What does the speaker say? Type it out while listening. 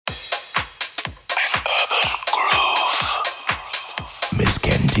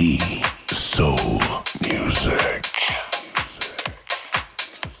Candy Soul Music.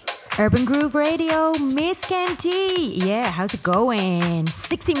 Urban Groove Radio, Miss Canty. Yeah, how's it going?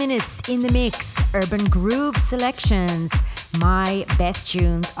 60 minutes in the mix. Urban Groove selections. My best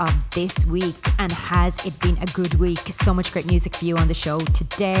tunes of this week. And has it been a good week? So much great music for you on the show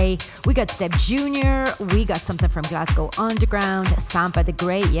today. We got Seb Jr., we got something from Glasgow Underground, Sampa the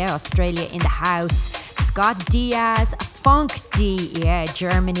Great, yeah, Australia in the house, Scott Diaz, Funk D, yeah,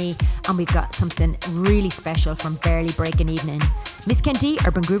 Germany, and we've got something really special from Barely Breaking Evening. Miss Canty,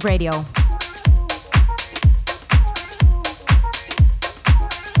 Urban Groove Radio.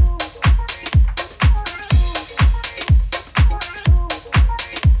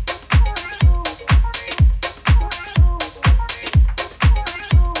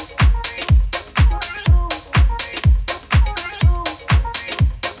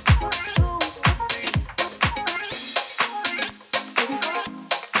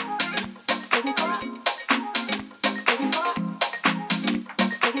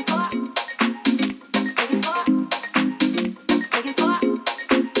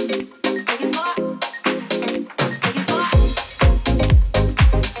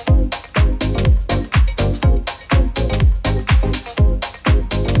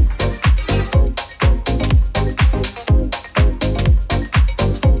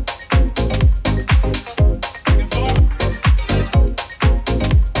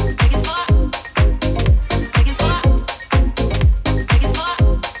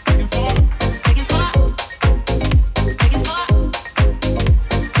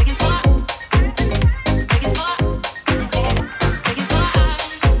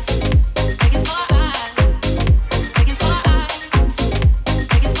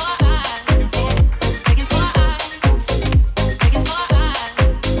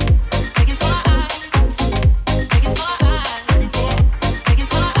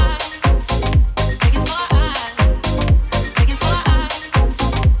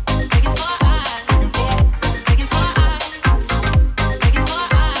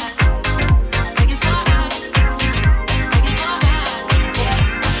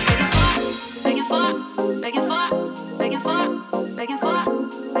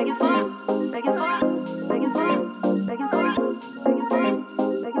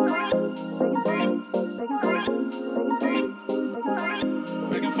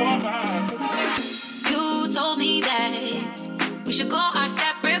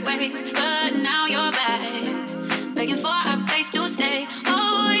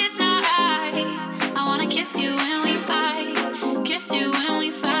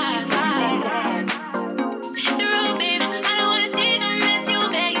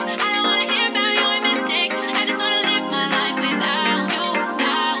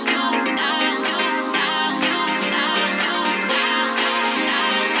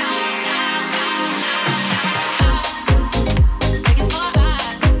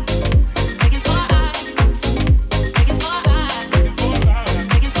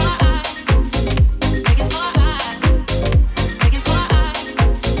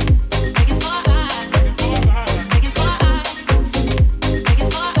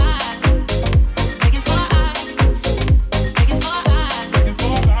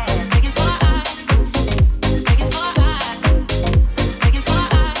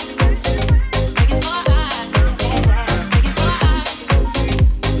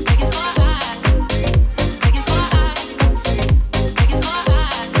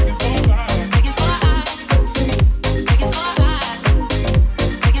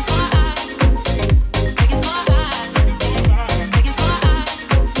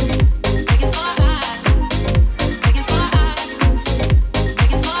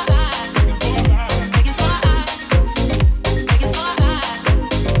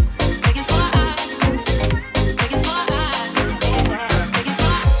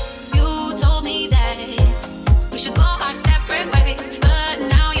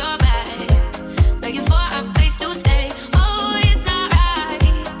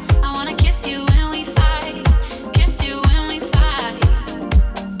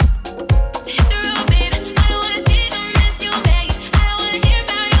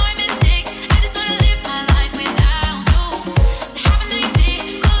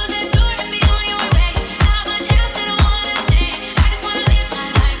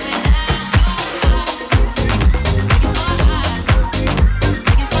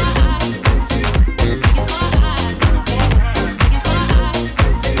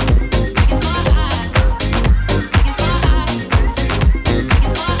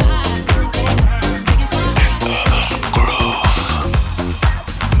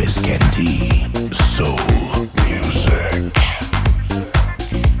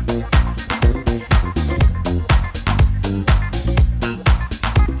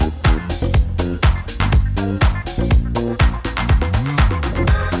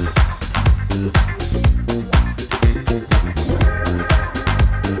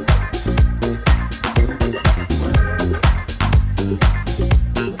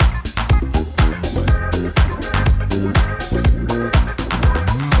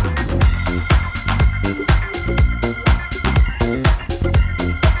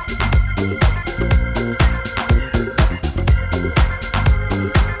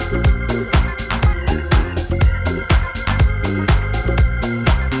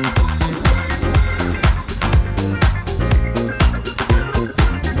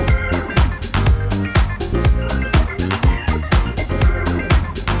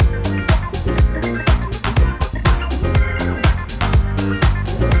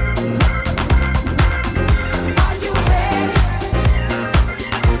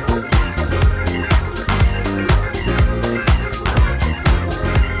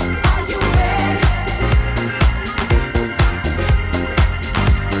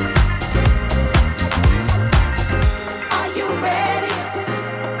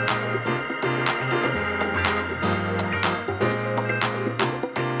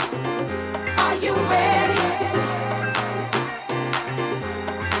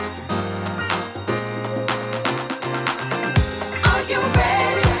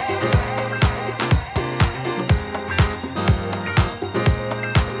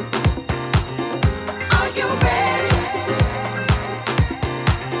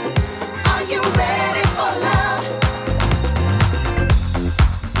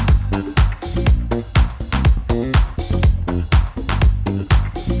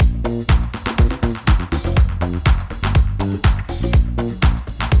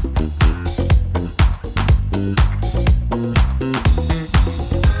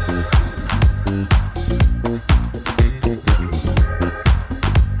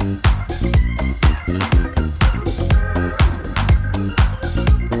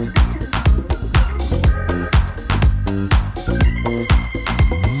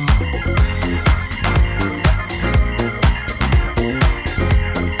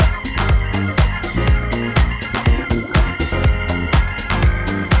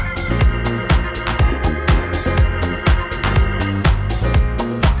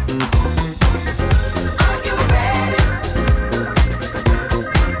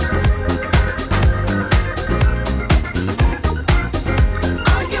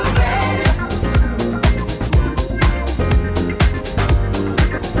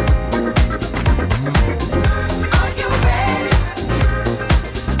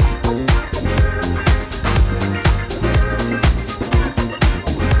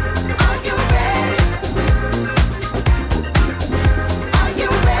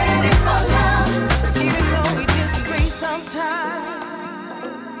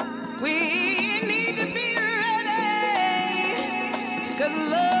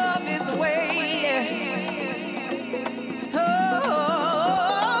 love is the way.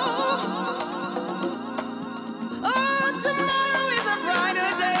 Tomorrow is a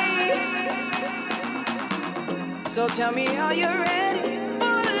brighter day. So tell me, are you ready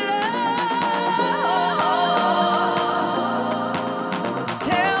for love?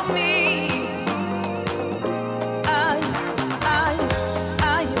 Tell me, are you ready?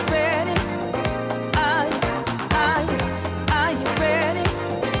 Are you ready? Are you ready?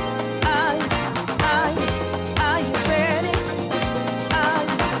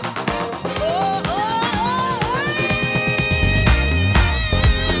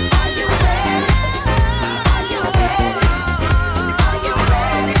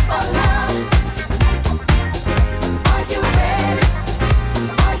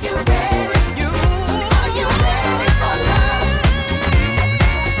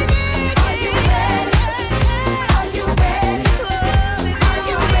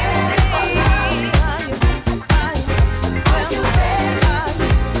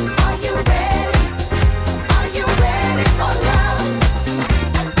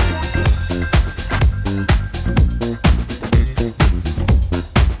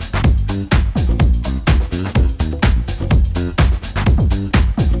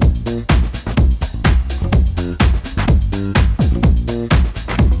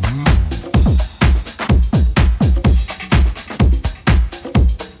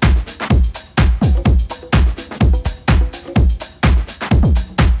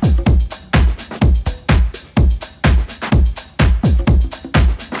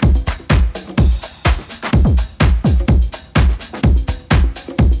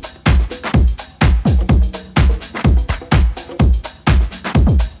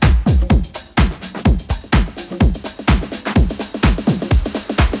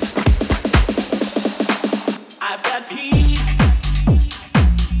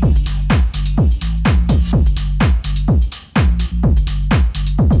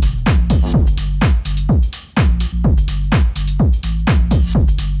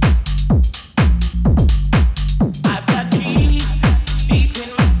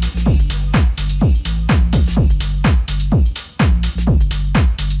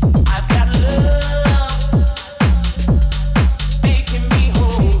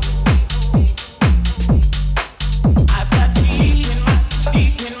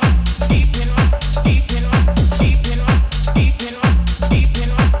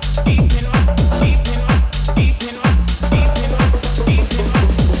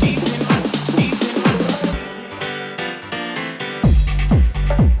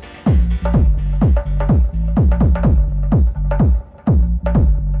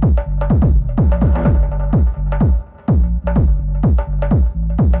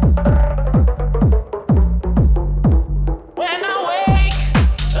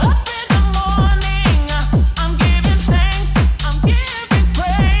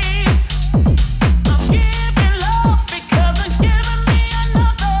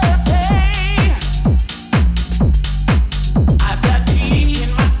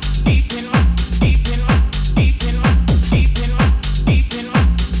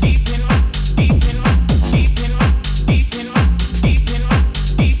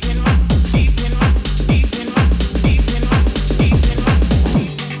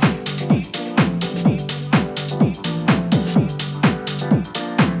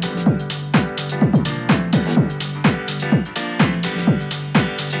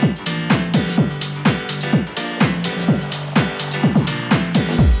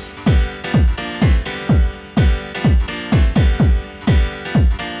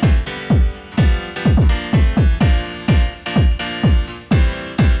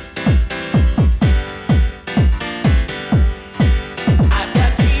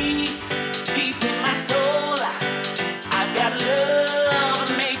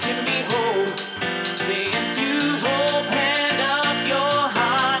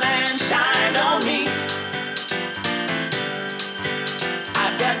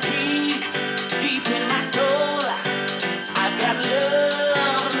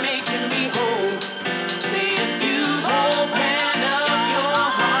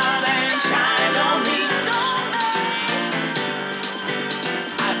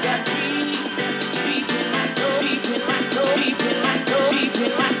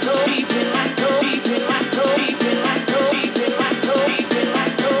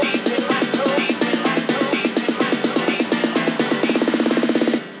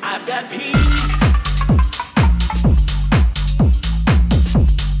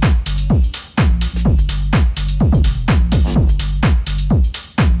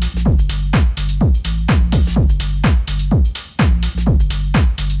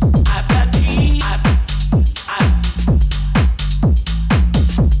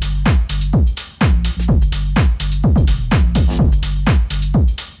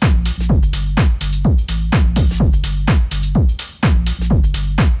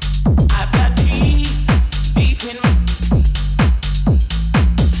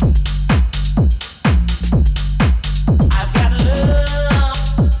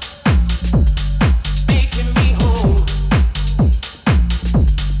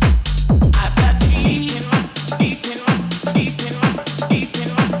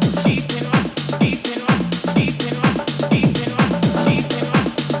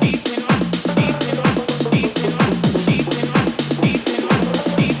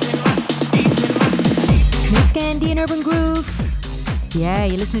 Miss Candy and Urban Groove. Yeah,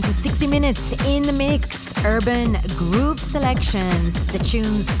 you're listening to 60 Minutes in the Mix, Urban Groove selections, the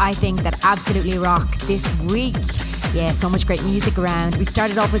tunes I think that absolutely rock this week. Yeah, so much great music around. We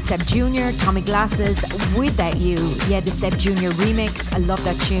started off with Seb Jr., Tommy Glasses, Without You. Yeah, the Seb Jr. remix. I love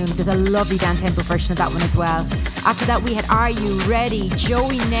that tune. There's a lovely down-tempo version of that one as well. After that, we had Are You Ready?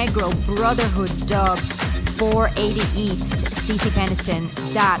 Joey Negro, Brotherhood dub, 480 East, CC Peniston.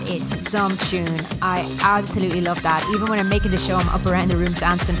 That is some tune. I absolutely love that. Even when I'm making the show, I'm up around the room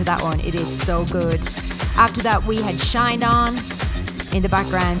dancing to that one. It is so good. After that, we had Shine On in the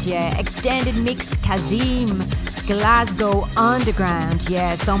background. Yeah, extended mix Kazim, Glasgow Underground.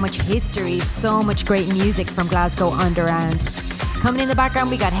 Yeah, so much history, so much great music from Glasgow Underground. Coming in the background,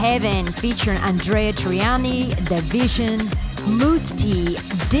 we got Heaven featuring Andrea Triani, The Vision, Moose T,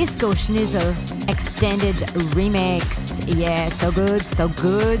 Disco Schnizzle, extended remix. Yeah, so good, so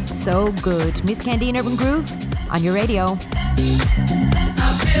good, so good. Miss Candy and Urban Groove on your radio. I'm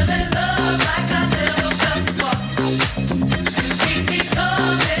feeling love like I never felt before. Keep me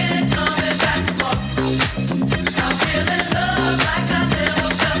coming back for. I'm feeling love like I never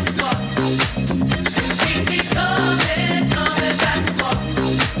felt before. Keep me coming back for.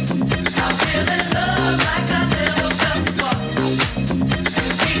 I'm feeling love like I never felt before.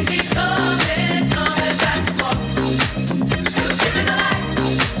 Keep me coming back for. Give me the light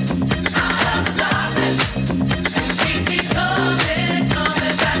out of the darkness. Keep me coming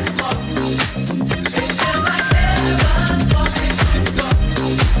back for.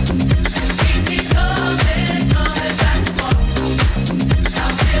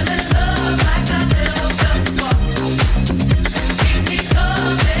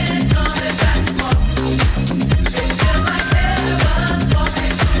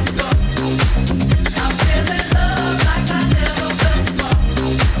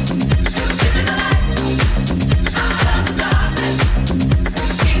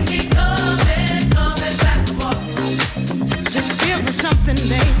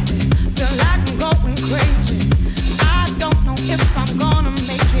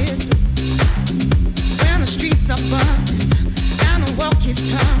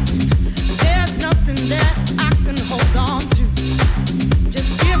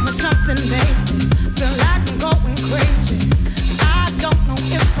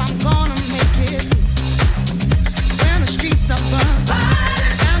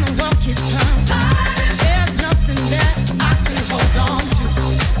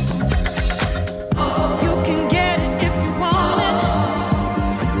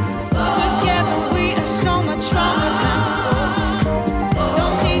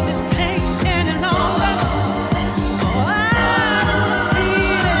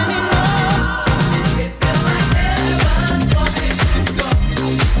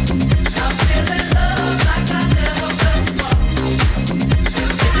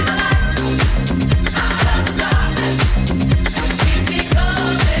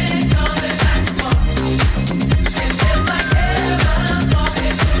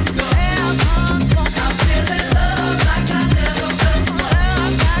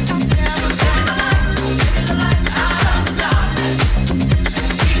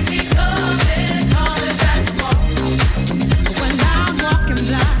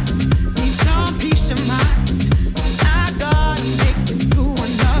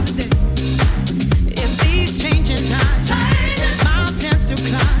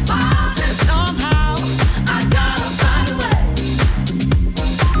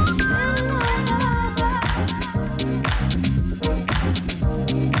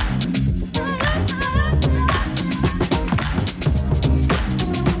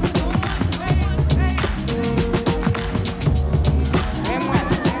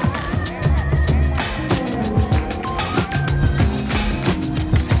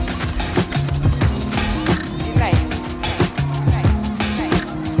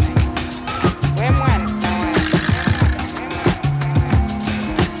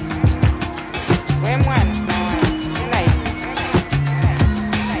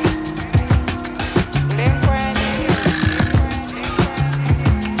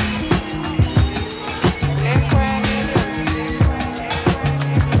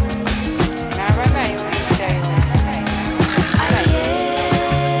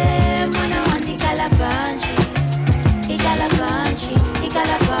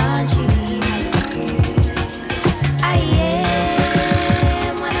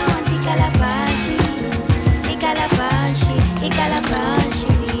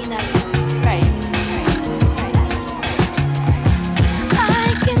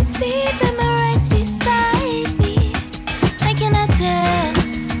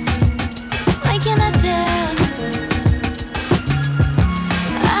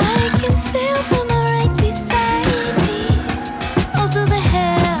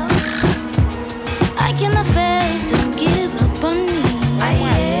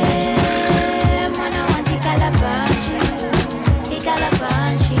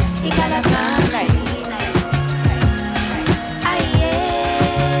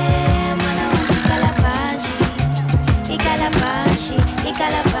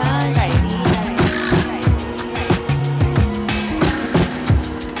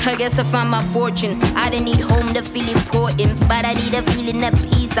 Yes, I found my fortune. I don't need home to feel important, but I need a feeling of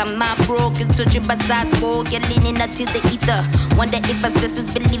peace. I'm not broken, searching by sides for leaning until the ether. Wonder if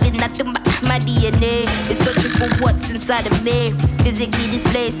ancestors believe in nothing but my DNA. Is searching for what's inside of me. Physically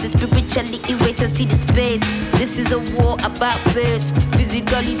displaced, the spiritually erased. I see the space. This is a war about face.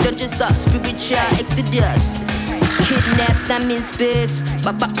 Physically searches up, spiritual exodus. Kidnapped, I'm in space.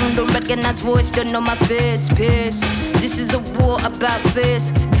 Papa don't recognize voice, don't know my face. Pace. This is a war about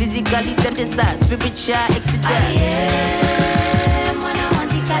face. Physically synthesized, spiritual exodus. I am when I want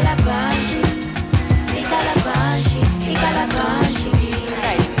the calabashi. The calabashi, the calabashi.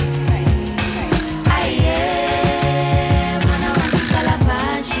 I am when I want the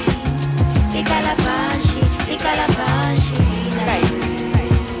calabashi. The calabashi, the calabashi.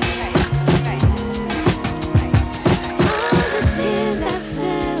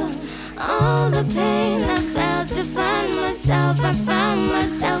 All the pain I felt to find myself, I found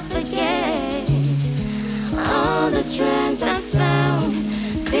myself again. All the strength I found,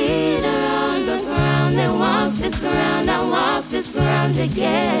 feet are on the ground. They walk this ground, I walk this ground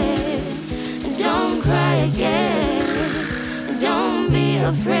again. Don't cry again, don't be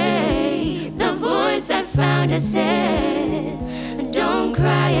afraid. The voice I found has said, don't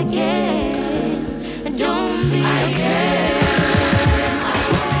cry again, don't be afraid.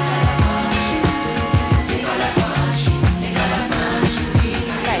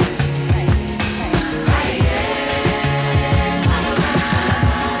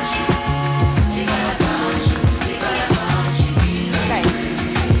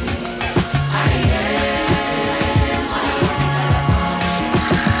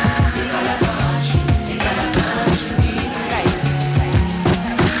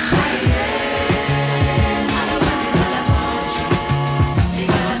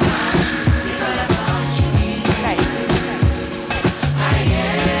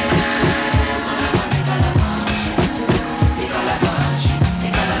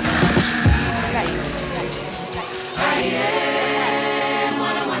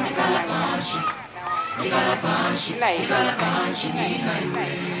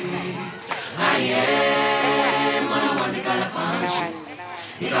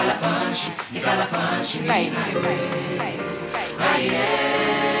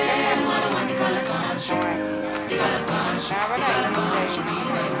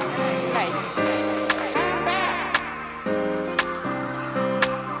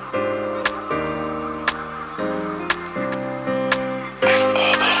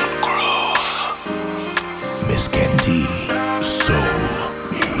 Miss Candy, soul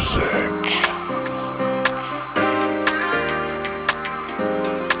music.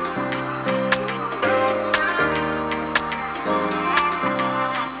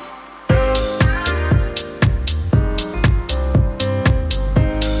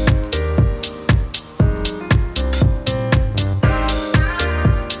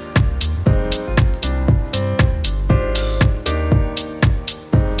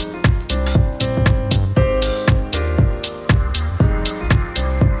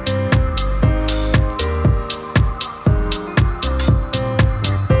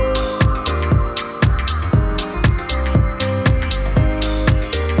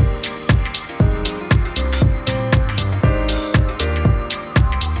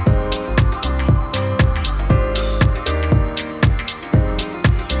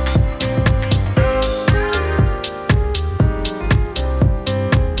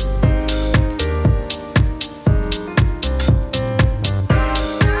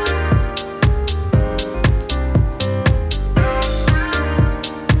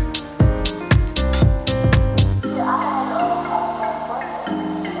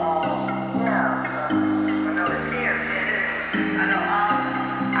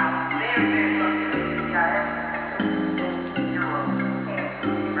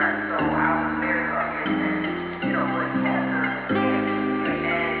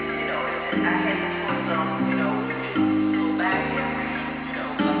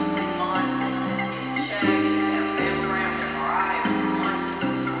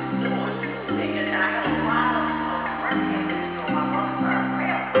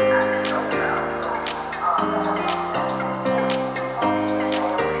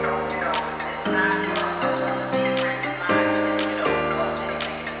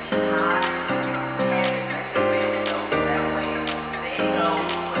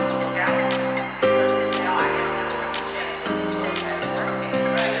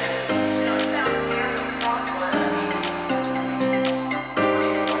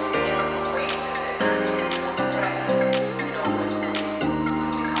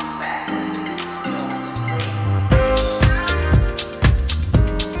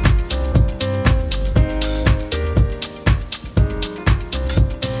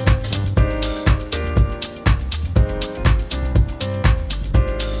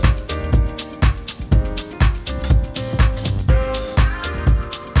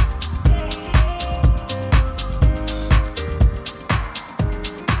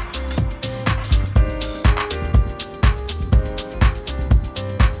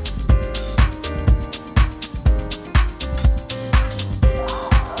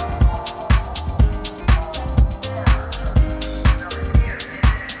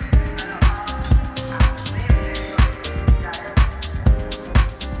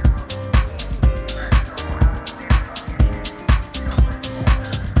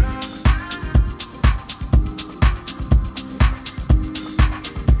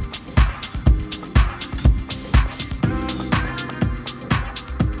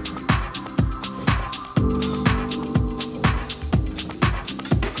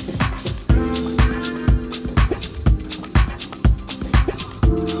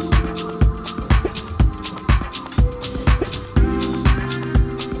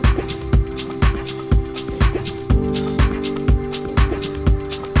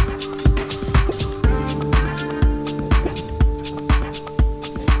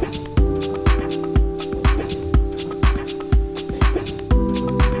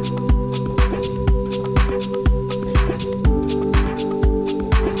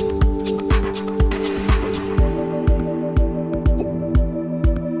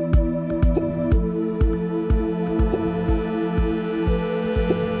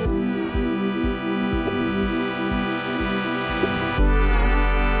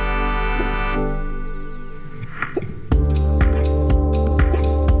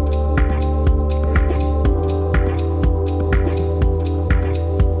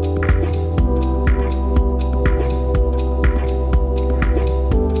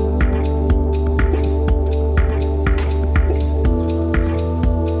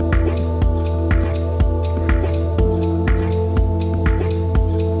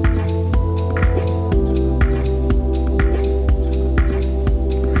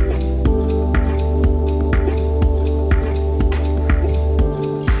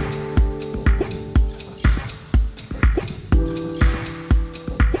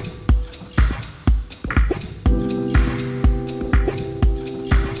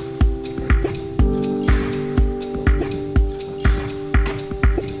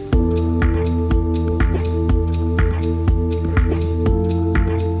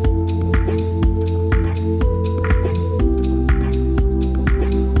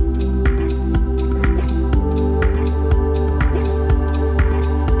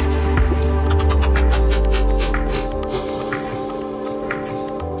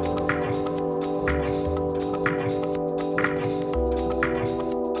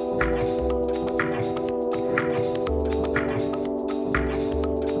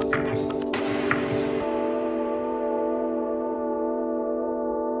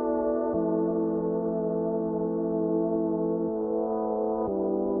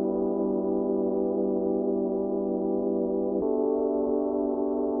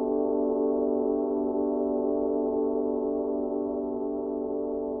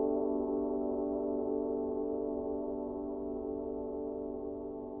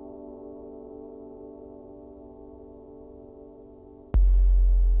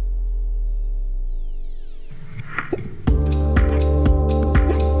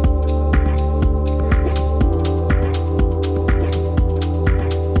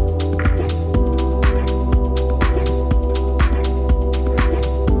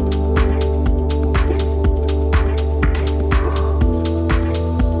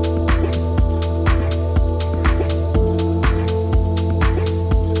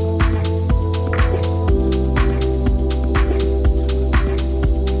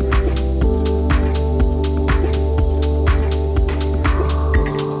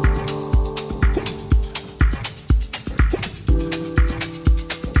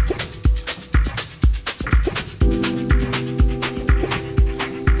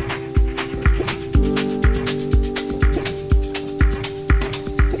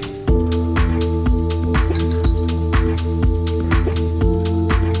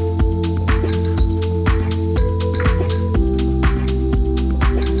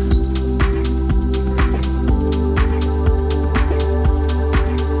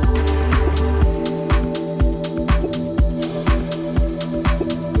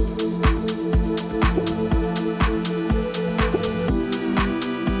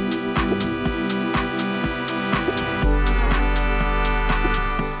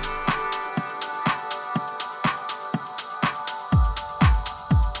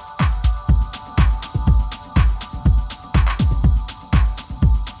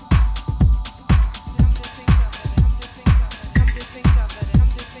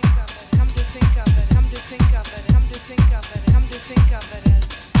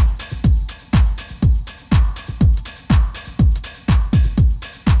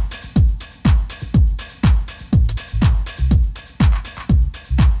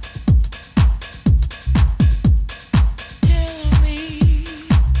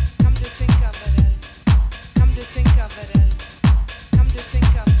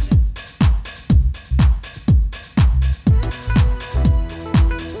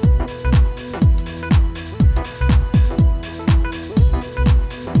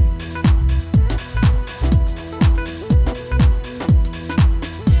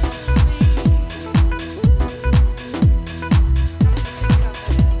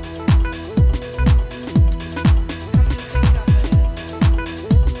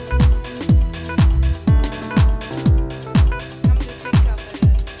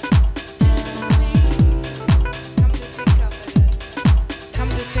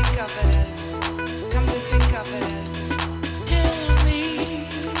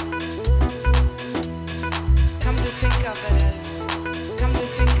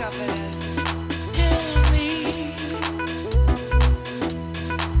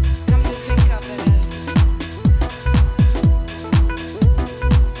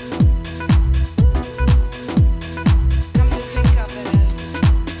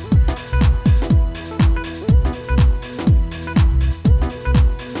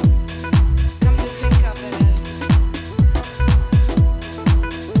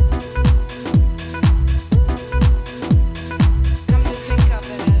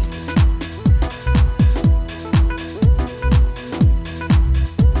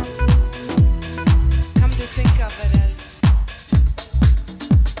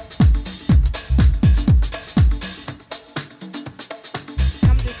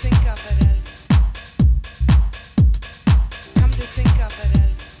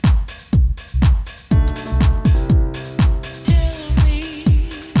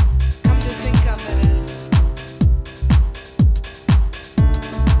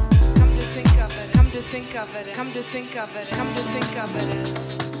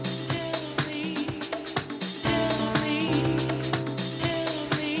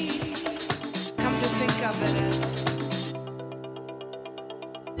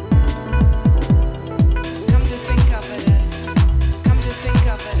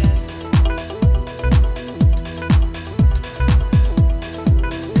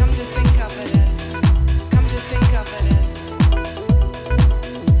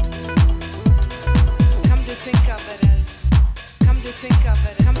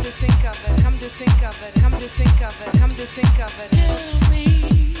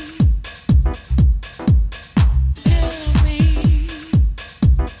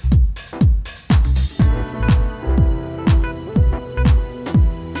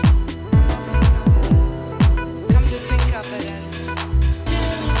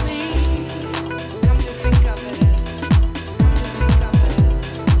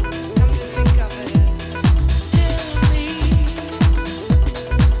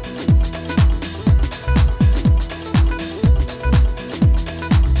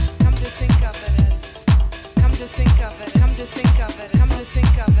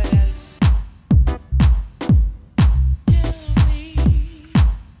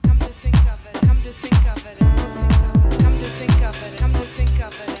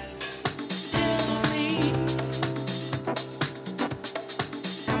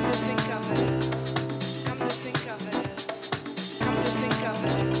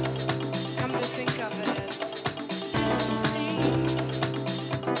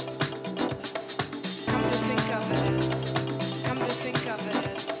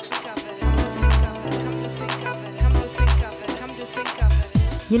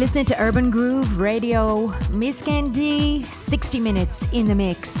 You're listening to Urban Groove Radio. Miss Candy, 60 minutes in the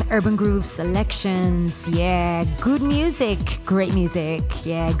mix. Urban Groove selections. Yeah, good music, great music.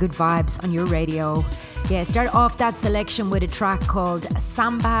 Yeah, good vibes on your radio. Yeah, start off that selection with a track called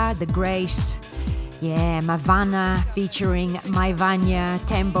Samba the Great. Yeah, Mavana featuring Maivanya,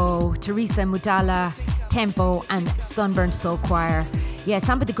 Tembo, Teresa Mutala, Tempo, and Sunburn Soul Choir. Yeah,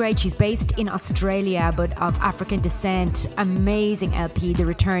 Samba the Great, she's based in Australia but of African descent. Amazing LP. The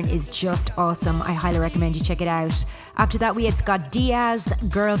return is just awesome. I highly recommend you check it out. After that, we had Scott Diaz,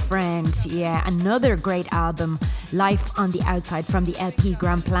 Girlfriend. Yeah, another great album. Life on the Outside from the LP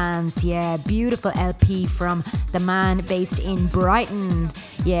Grand Plans. Yeah, beautiful LP from the man based in Brighton.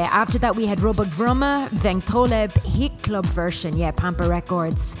 Yeah, after that, we had Robert Vrumma, Ventoleb, Hit Club version. Yeah, Pampa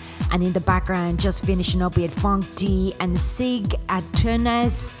Records. And in the background, just finishing up, we had Funk D and Sig at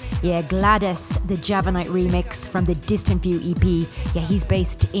Tunes. Yeah, Gladys, the Javanite remix from the Distant View EP. Yeah, he's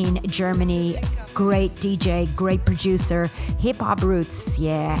based in Germany. Great DJ, great producer. Hip hop roots.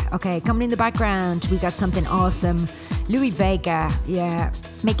 Yeah, okay, coming in the background, we got something awesome. Louis Vega, yeah,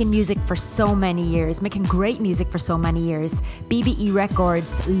 making music for so many years, making great music for so many years. BBE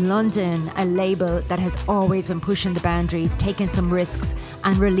Records, London, a label that has always been pushing the boundaries, taking some risks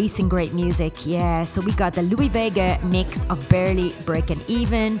and releasing great music. Yeah, so we got the Louis Vega mix of Barely Breaking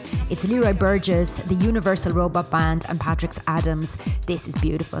Even. It's Leroy Burgess, the Universal Robot Band, and Patrick Adams. This is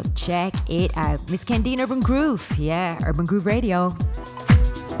beautiful. Check it out. Miss Candy and Urban Groove. Yeah, Urban Groove Radio.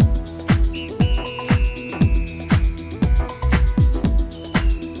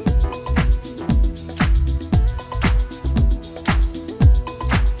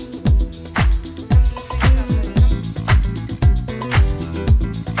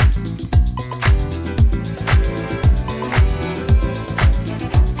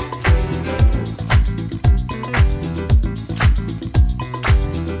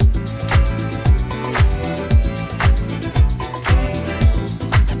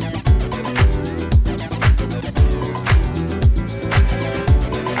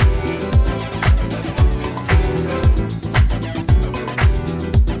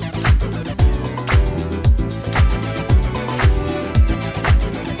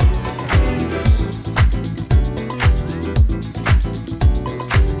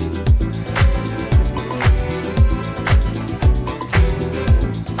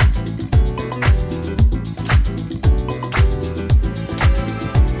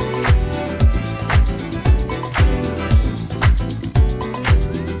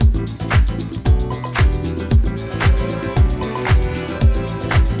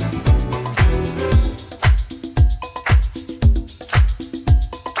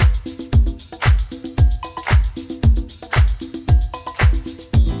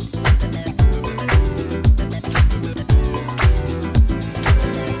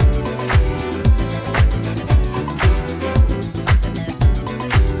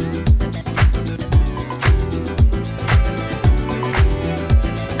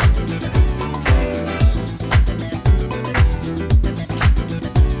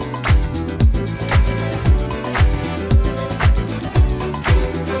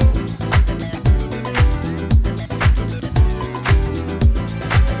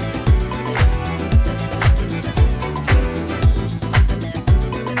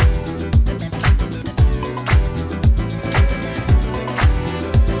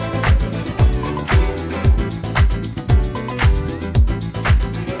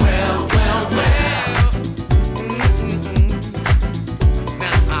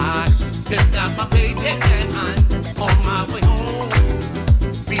 Just got my paycheck and I'm on my way home.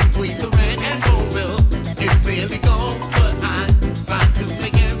 Between the rent and phone bill, it's barely gone, but I'm trying to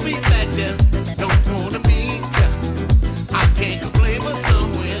make every better. Don't wanna be down. I can't complain, but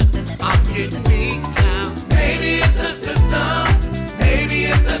somewhere I'm getting beat down. Maybe it's the system, maybe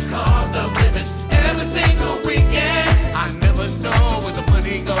it's the cost of living. Every single weekend, I never know where the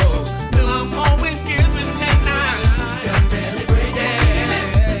money goes. Till I'm always giving and I just barely break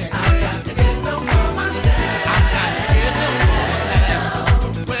it. I got to get some for myself. I got to get some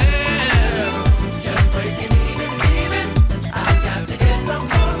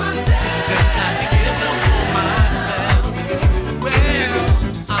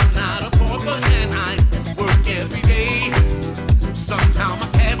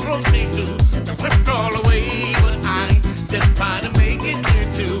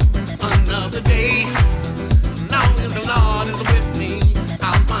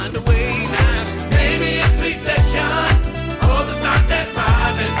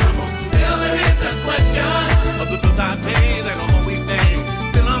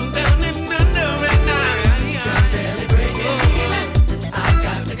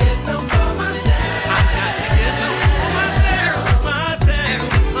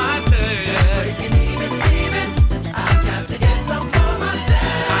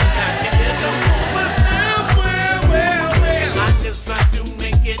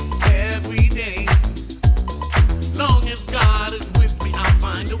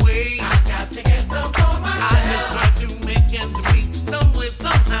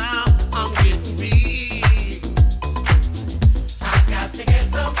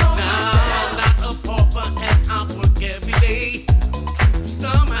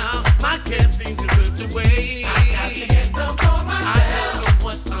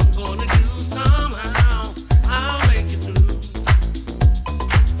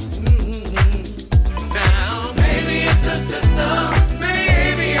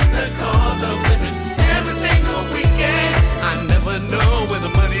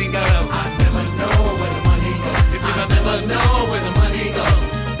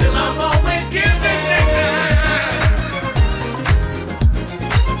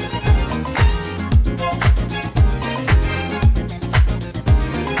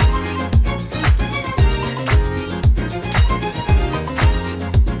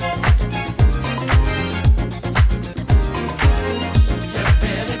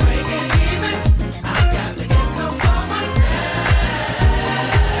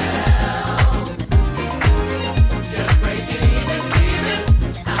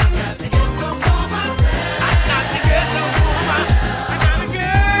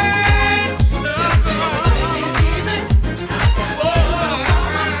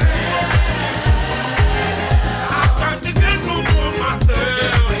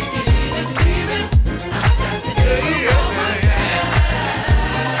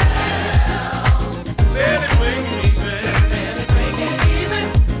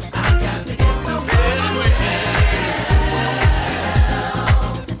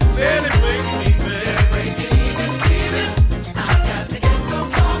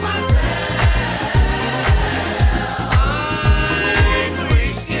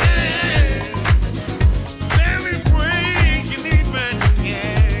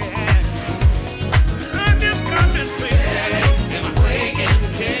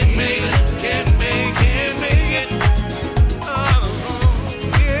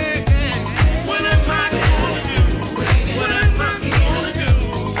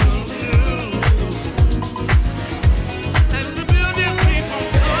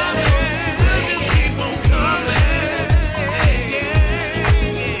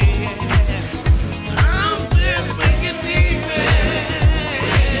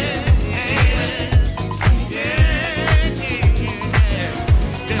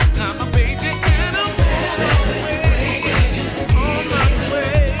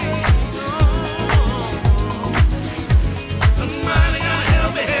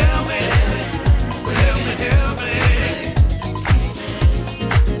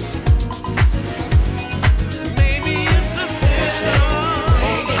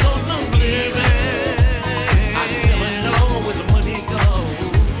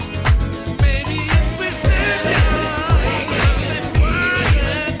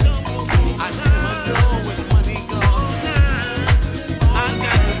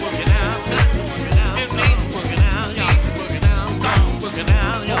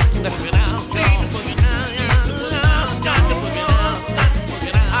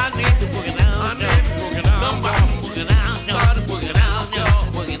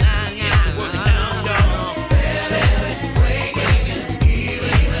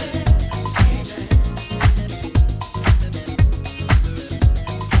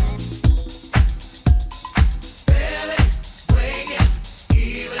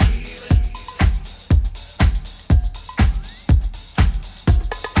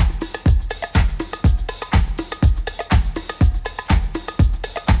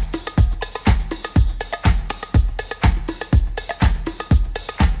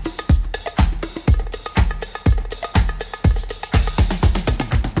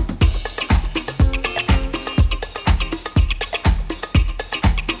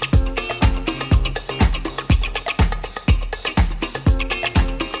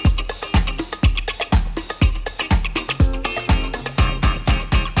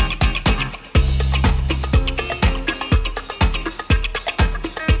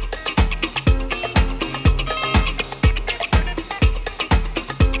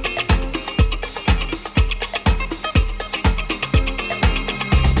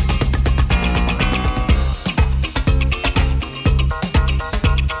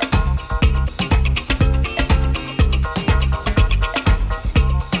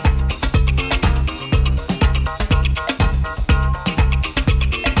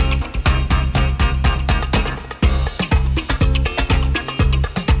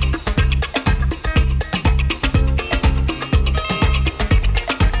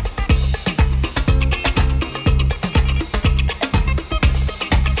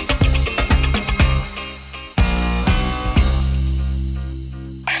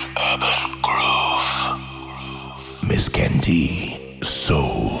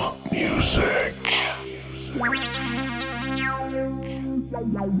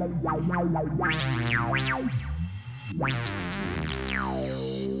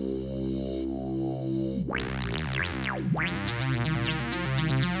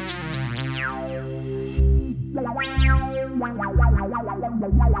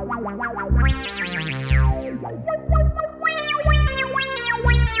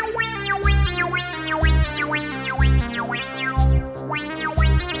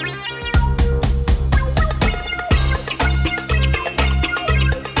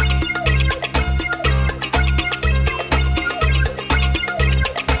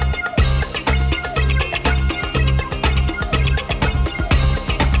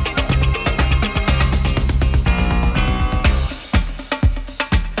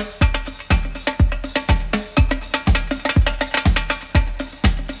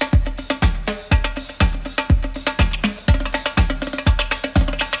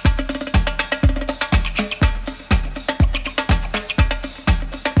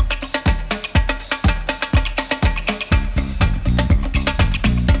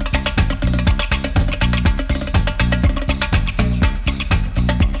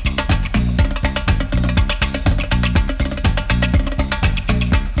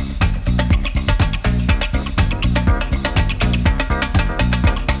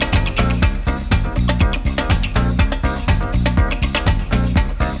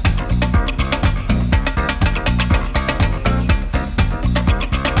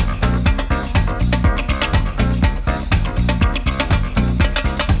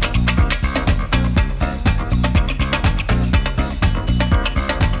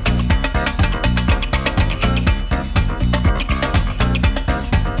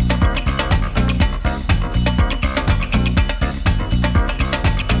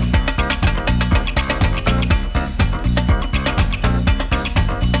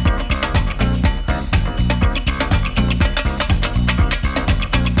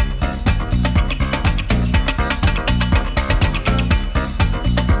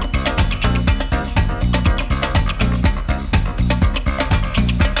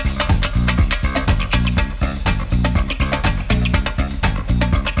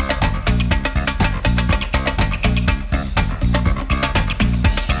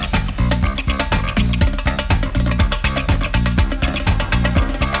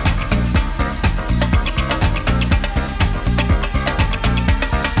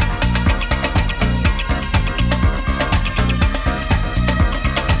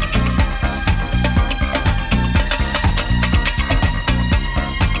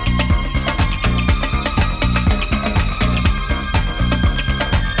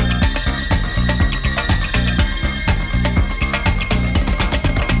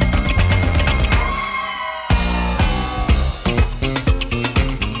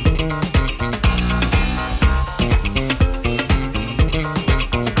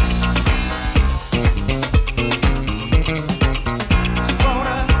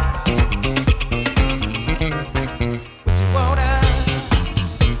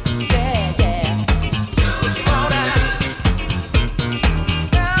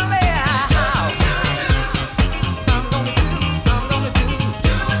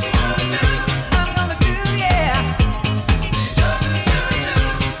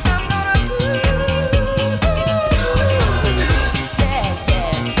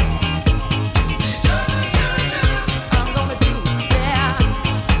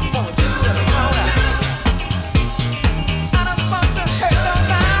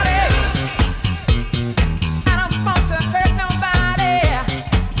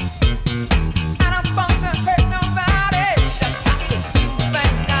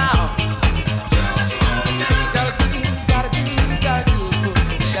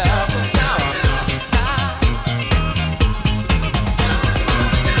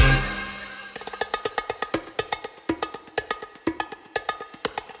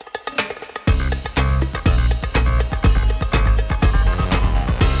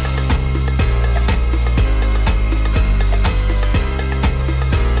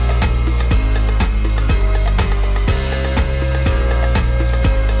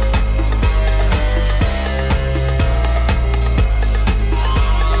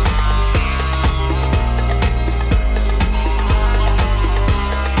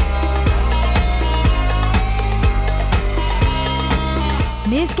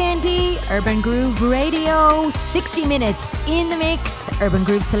Urban Groove Radio, 60 minutes in the mix. Urban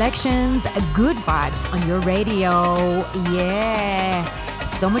Groove selections, good vibes on your radio. Yeah,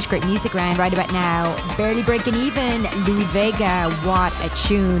 so much great music around right about now. Barely Breaking Even, Louis Vega, what a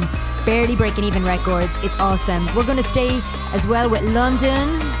tune. Barely Breaking Even Records, it's awesome. We're going to stay as well with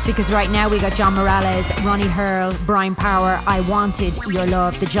London, because right now we got John Morales, Ronnie Hurl, Brian Power, I Wanted Your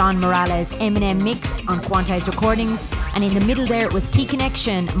Love, the John Morales Eminem mix on Quantized Recordings. And in the middle there it was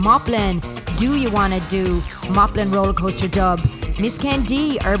T-Connection, Moplin, Do You Wanna Do, Moplin Roller Coaster Dub, Miss Ken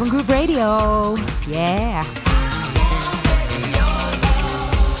D, Urban Groove Radio. Yeah.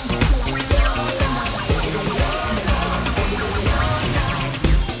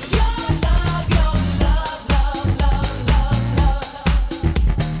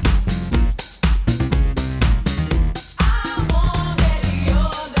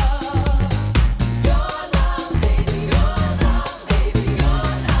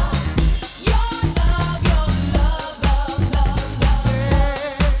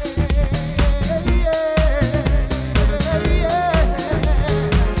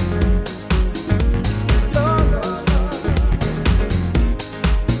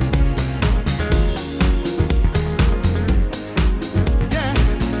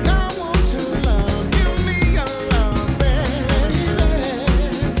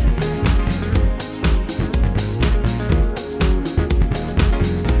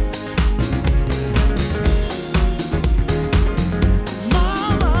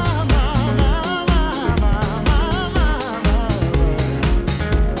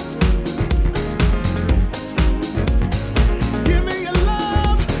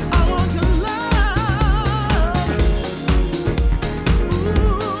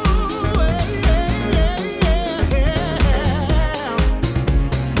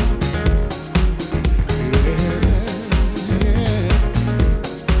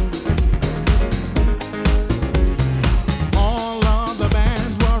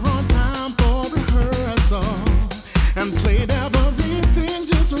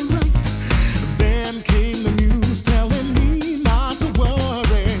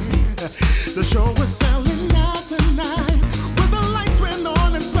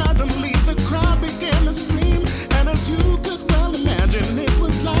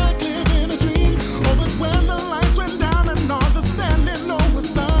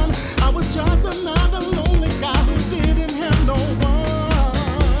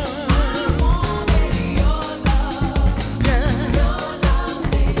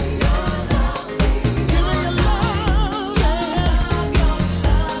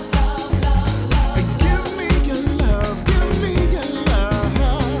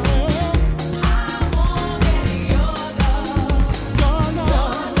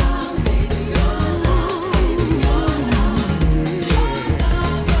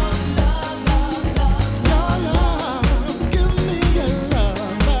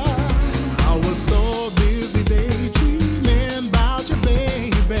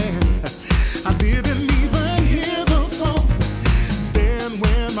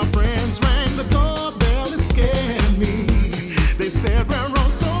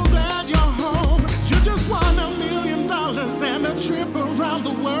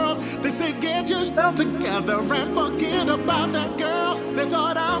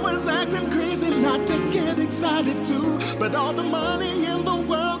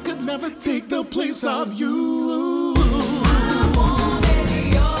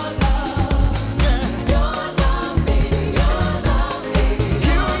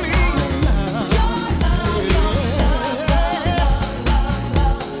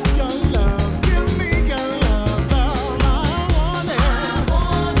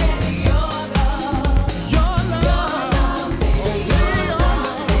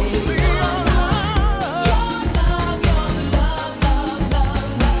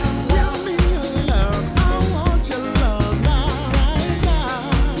 Want your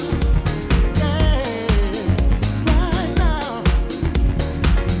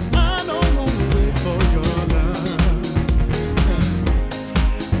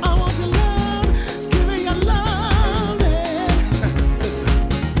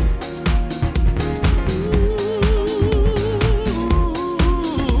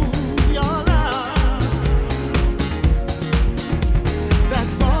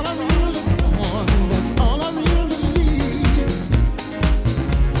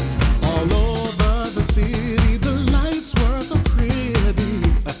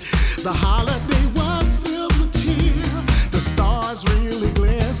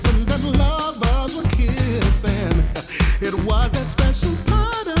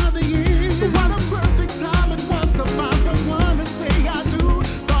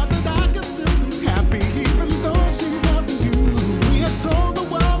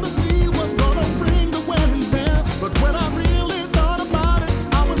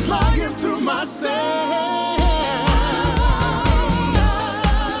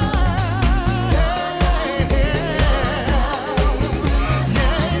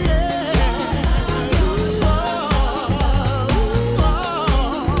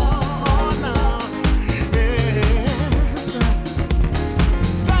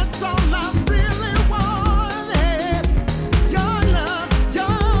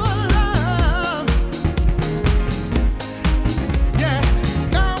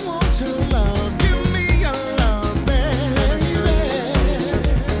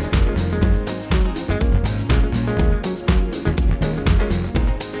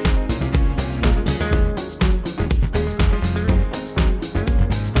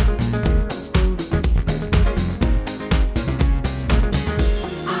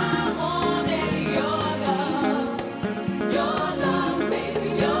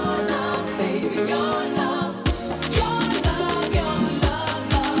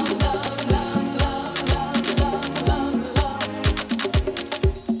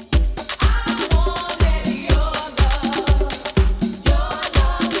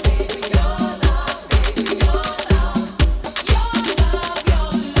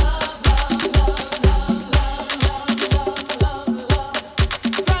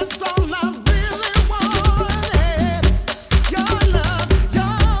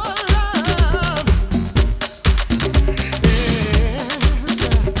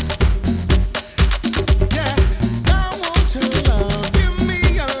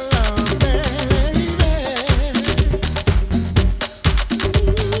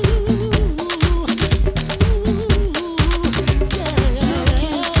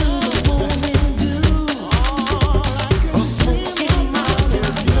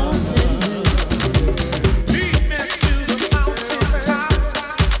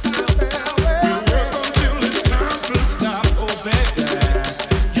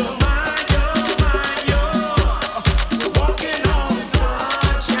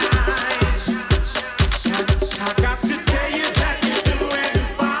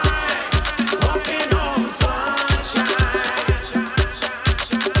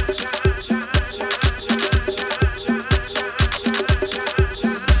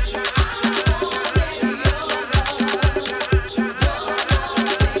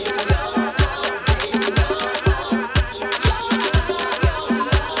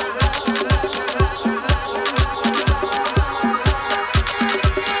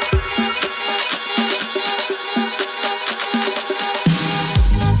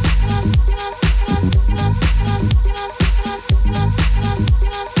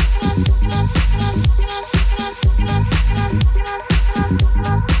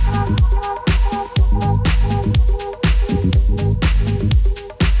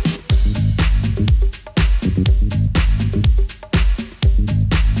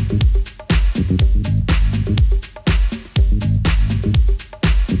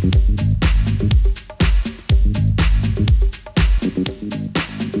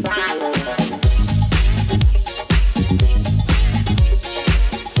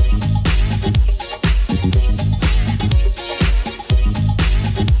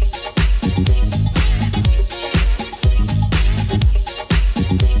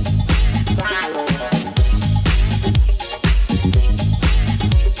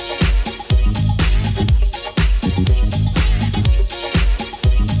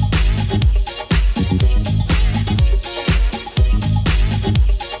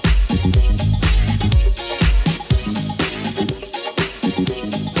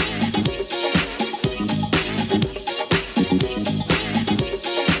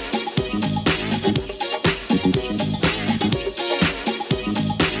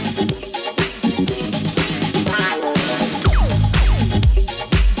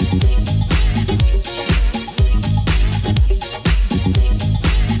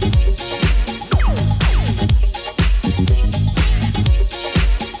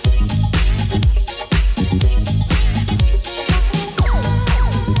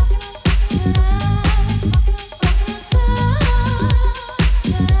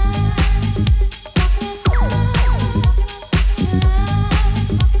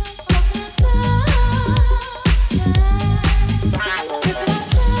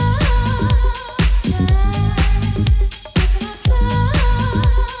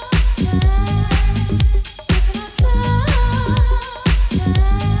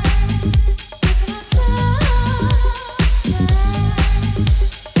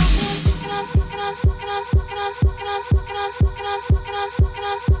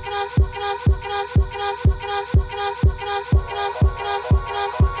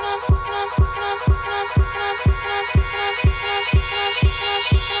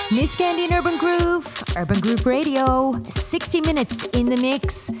Miss Candy and Urban Groove Radio, 60 minutes in the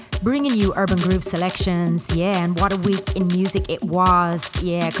mix, bringing you Urban Groove selections. Yeah, and what a week in music it was.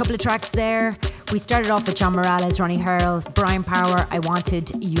 Yeah, a couple of tracks there. We started off with John Morales, Ronnie Hurl, Brian Power, I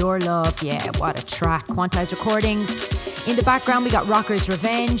Wanted Your Love. Yeah, what a track. Quantized Recordings. In the background, we got Rocker's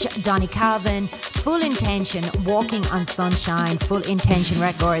Revenge, Donny Calvin, Full Intention, Walking on Sunshine, Full Intention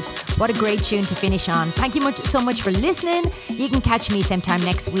Records. What a great tune to finish on. Thank you so much for listening. You can catch me same time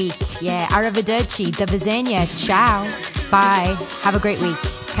next week. Yeah, Arrivederci, da Visenia. Ciao. Bye. Have a great week.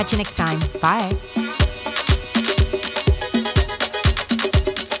 Catch you next time. Bye.